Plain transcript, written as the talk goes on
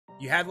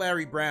You had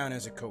Larry Brown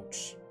as a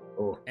coach.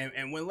 Oh.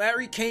 And when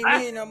Larry came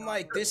in, I'm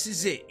like, this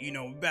is it. You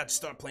know, we're about to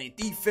start playing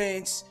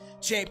defense,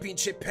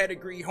 championship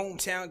pedigree,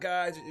 hometown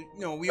guys. You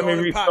know, we all Let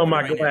me refill popping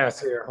my right glass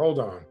here. Hold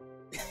on.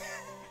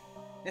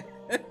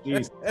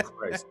 Jesus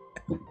Christ.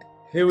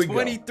 Here we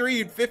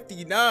 23 and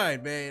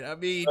 59, man. I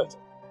mean,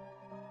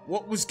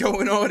 what was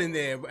going on in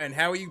there, and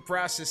how are you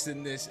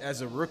processing this as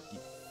a rookie?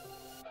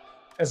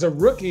 As a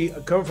rookie,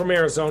 coming from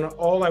Arizona,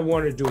 all I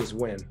wanted to do is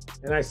win.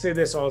 And I say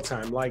this all the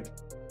time. Like,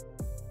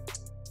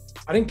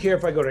 I didn't care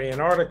if I go to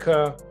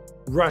Antarctica,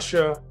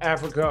 Russia,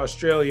 Africa,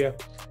 Australia.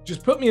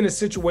 Just put me in a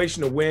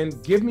situation to win.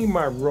 Give me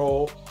my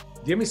role.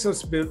 Give me some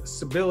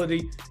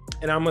stability,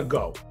 and I'm going to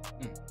go.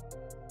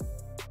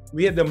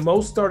 We had the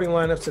most starting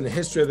lineups in the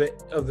history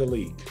of the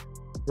league,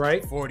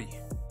 right? 40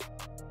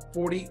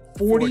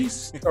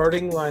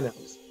 starting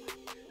lineups.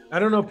 I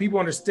don't know if people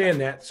understand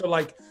that. So,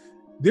 like,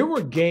 there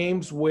were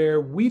games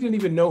where we didn't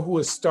even know who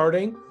was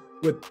starting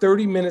with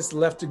 30 minutes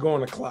left to go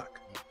on the clock.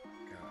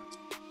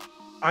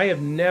 I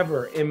have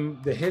never, in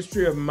the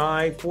history of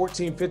my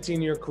 14,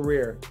 15-year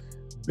career,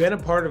 been a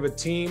part of a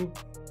team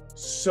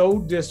so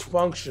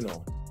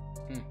dysfunctional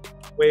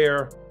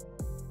where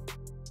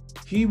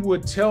he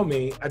would tell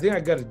me, I think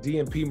I got a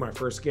DNP my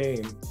first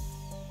game.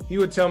 He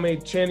would tell me,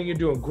 Channing, you're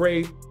doing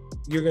great.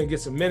 You're going to get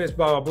some minutes,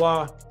 blah,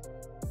 blah, blah.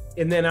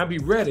 And then I'd be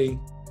ready,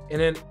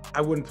 and then I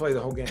wouldn't play the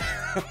whole game.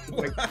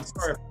 Like, I'm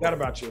sorry, I forgot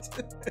about you.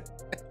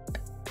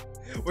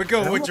 We're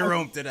going with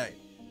Jerome today.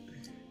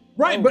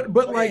 Right,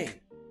 but like,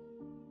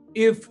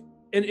 if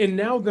and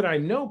now that I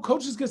know,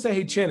 coach is gonna say,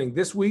 hey, Channing,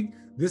 this week,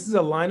 this is a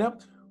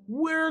lineup.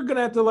 We're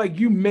gonna have to, like,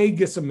 you may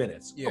get some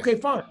minutes. Yeah. Okay,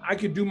 fine. I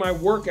could do my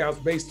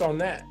workouts based on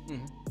that.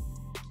 Mm-hmm.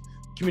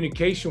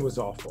 Communication was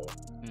awful.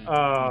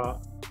 Mm-hmm.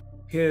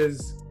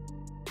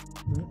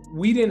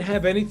 We didn't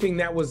have anything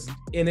that was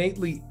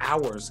innately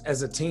ours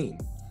as a team.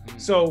 Mm-hmm.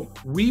 So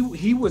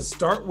he would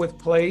start with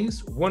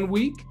plays one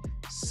week,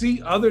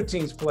 see other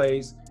teams'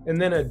 plays,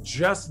 and then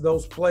adjust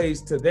those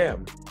plays to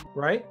them,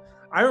 right?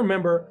 I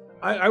remember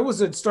I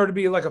started to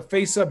be like a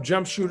face-up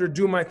jump shooter,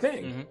 do my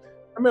thing. Mm-hmm.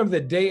 I remember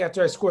the day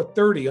after I scored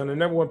 30 on the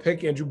 #1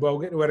 pick, Andrew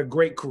Bogut, who had a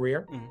great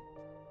career. Mm-hmm.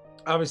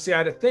 Obviously, I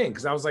had a thing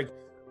because I was like,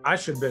 I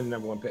should have been the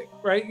 #1 pick,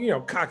 right? You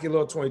know, cocky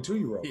little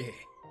 22-year-old. Yeah.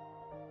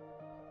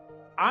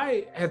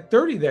 I had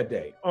 30 that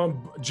day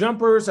on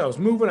jumpers. I was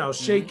moving, I was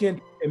shaking,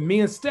 and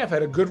me and Steph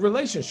had a good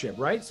relationship,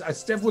 right? So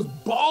Steph was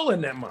balling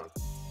that month.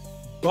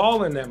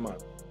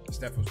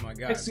 Steph was my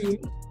guy.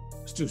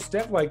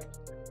 Steph, like,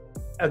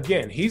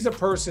 again, he's a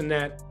person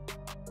that,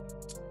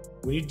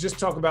 when you just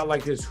talk about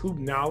like his hoop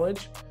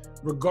knowledge,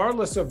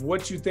 regardless of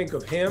what you think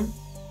of him,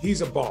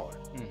 he's a baller.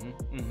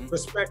 Mm-hmm, mm-hmm.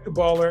 Respect the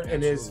baller.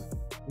 Absolutely.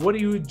 And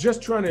he was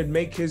just trying to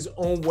make his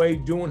own way,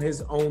 doing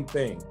his own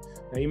thing.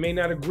 Now, you may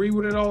not agree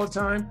with it all the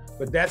time,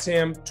 but that's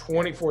him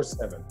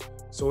 24/7.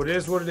 So it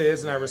is what it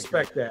is, and I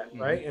respect that,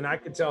 right? Mm-hmm. And I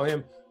could tell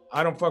him,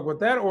 I don't fuck with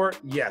that, or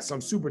yes, I'm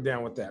super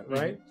down with that,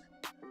 right?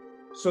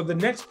 Mm-hmm. So the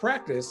next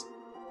practice,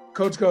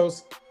 coach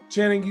goes,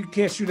 Channing, you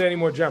can't shoot any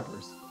more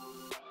jumpers.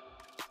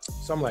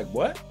 So I'm like,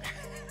 what?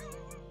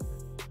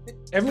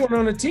 Everyone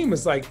on the team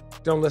is like,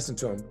 don't listen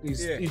to him.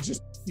 He's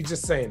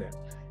just saying that.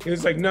 He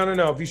was like,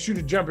 no. If you shoot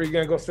a jumper, you're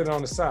gonna go sit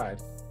on the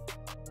side.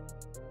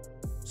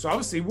 So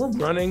obviously we're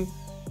running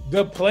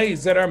the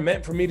plays that are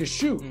meant for me to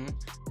shoot. Mm-hmm.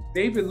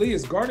 David Lee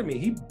is guarding me.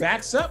 He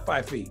backs up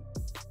 5 feet.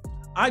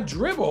 I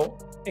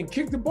dribble and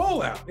kick the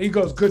ball out. He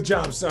goes, good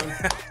job, son.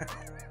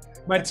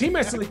 My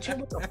teammates are like,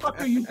 what the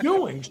fuck are you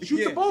doing?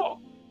 Shoot the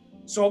ball.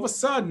 So all of a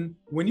sudden,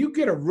 when you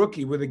get a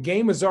rookie where the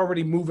game is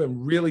already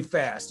moving really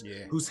fast,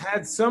 who's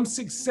had some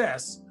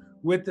success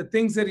with the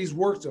things that he's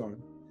worked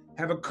on,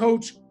 have a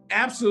coach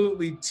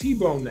absolutely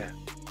T-bone that.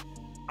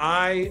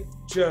 I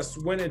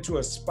just went into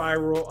a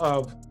spiral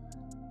of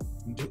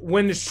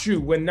when to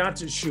shoot, when not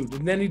to shoot.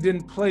 And then he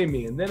didn't play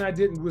me. And then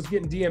was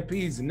getting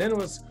DMPs. And then it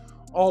was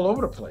all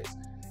over the place.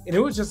 And it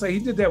was just like, he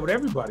did that with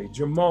everybody.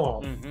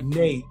 Jamal,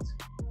 Nate,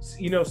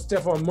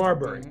 Stephon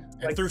Marbury.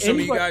 Mm-hmm. And threw some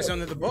of you guys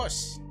under the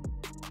bus.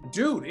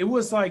 Dude, it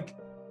was like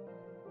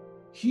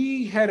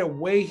he had a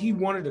way he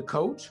wanted to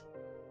coach,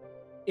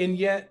 and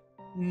yet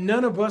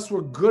none of us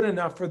were good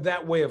enough for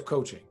that way of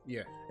coaching.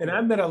 Yeah. And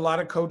I met a lot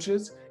of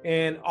coaches,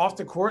 and off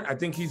the court, I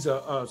think he's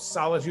a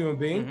solid human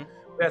being. Mm-hmm.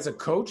 But as a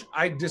coach,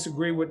 I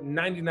disagree with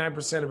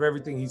 99% of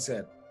everything he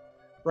said,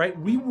 right?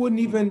 We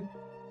wouldn't even,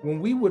 when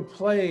we would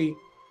play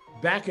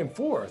back and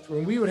forth,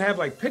 when we would have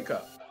like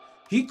pickup,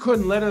 he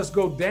couldn't let us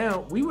go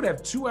down. We would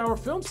have 2-hour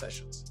film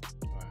sessions.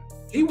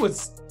 He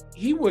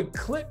would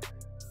click.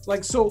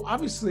 Like, so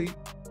obviously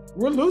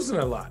we're losing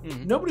a lot.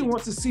 Mm-hmm. Nobody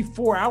wants to see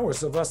 4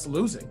 hours of us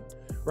losing,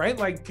 right?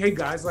 Like, hey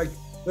guys, like,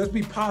 let's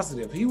be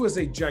positive. He was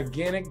a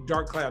gigantic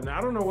dark cloud. Now,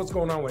 I don't know what's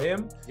going on with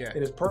him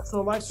in his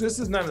personal life. So this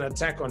is not an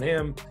attack on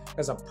him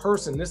as a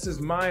person. This is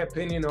my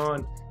opinion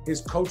on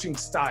his coaching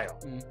style.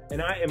 Mm-hmm.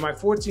 And in my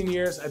 14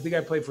 years, I think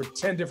I played for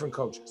 10 different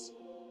coaches.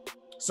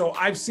 So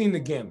I've seen the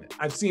gamut.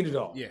 I've seen it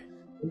all. Yeah.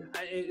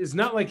 It's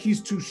not like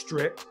he's too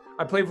strict.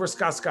 I played for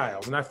Scott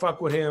Skiles, and I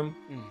fuck with him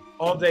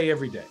all day,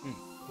 every day.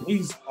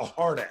 He's a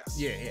hard ass.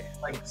 Yeah, yeah.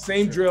 Like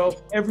same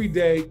drill every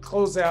day,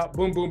 close out,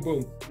 boom, boom,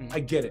 boom. I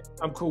get it.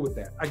 I'm cool with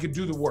that. I could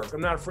do the work.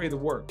 I'm not afraid of the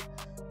work.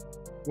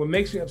 What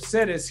makes me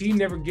upset is he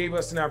never gave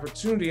us an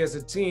opportunity as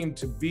a team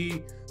to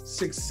be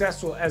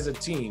successful as a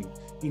team.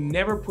 He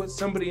never put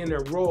somebody in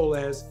their role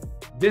as,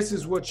 this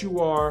is what you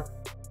are.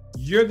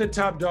 You're the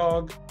top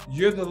dog.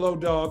 You're the low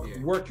dog.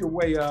 Yeah. Work your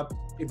way up.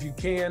 If you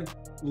can,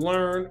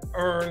 learn,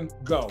 earn,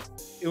 go.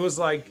 It was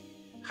like,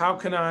 how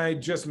can I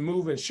just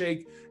move and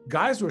shake?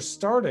 Guys were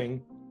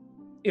starting.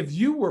 If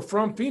you were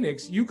from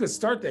Phoenix, you could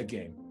start that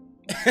game.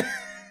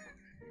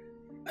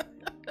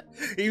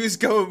 He was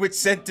going with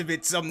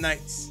sentiment some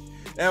nights.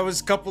 That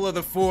was a couple of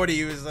the 40.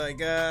 He was like,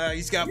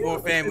 he's got more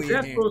family in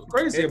here. That's what was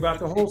crazy about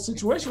the whole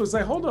situation. It was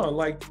like, hold on,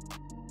 like,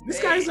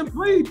 this guy hasn't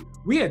played.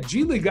 We had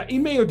G League.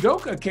 Ime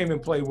Udoka came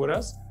and played with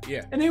us.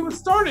 Yeah. And he was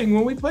starting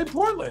when we played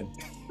Portland.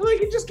 Like,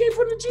 he just came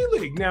from the G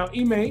League. Now,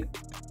 Ime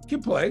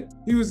can play.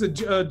 He was a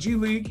G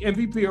League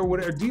MVP or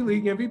whatever, D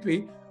League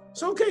MVP.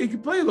 So, okay, he can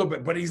play a little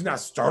bit, but he's not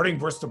starting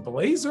versus the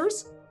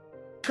Blazers.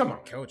 Come on.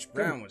 Coach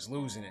Brown was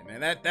losing it,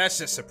 man. That's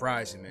just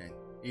surprising, man.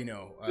 You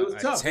know, a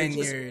tough.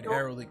 tenured,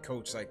 heralded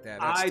coach like that.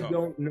 That's tough.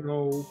 Don't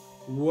know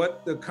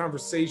what the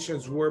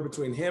conversations were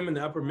between him and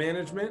the upper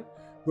management,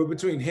 but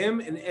between him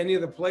and any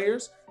of the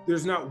players,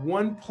 there's not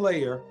one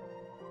player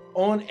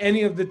on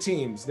any of the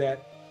teams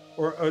that,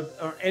 or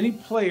any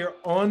player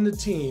on the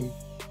team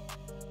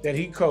that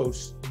he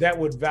coached that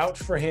would vouch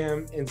for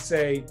him and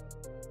say,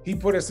 he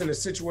put us in a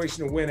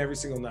situation to win every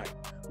single night,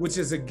 which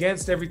is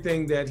against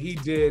everything that he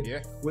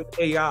did with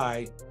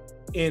AI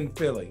in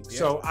Philly.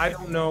 So I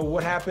don't know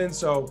what happened.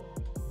 So,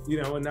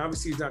 you know, and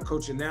obviously he's not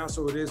coaching now,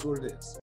 so it is what it is.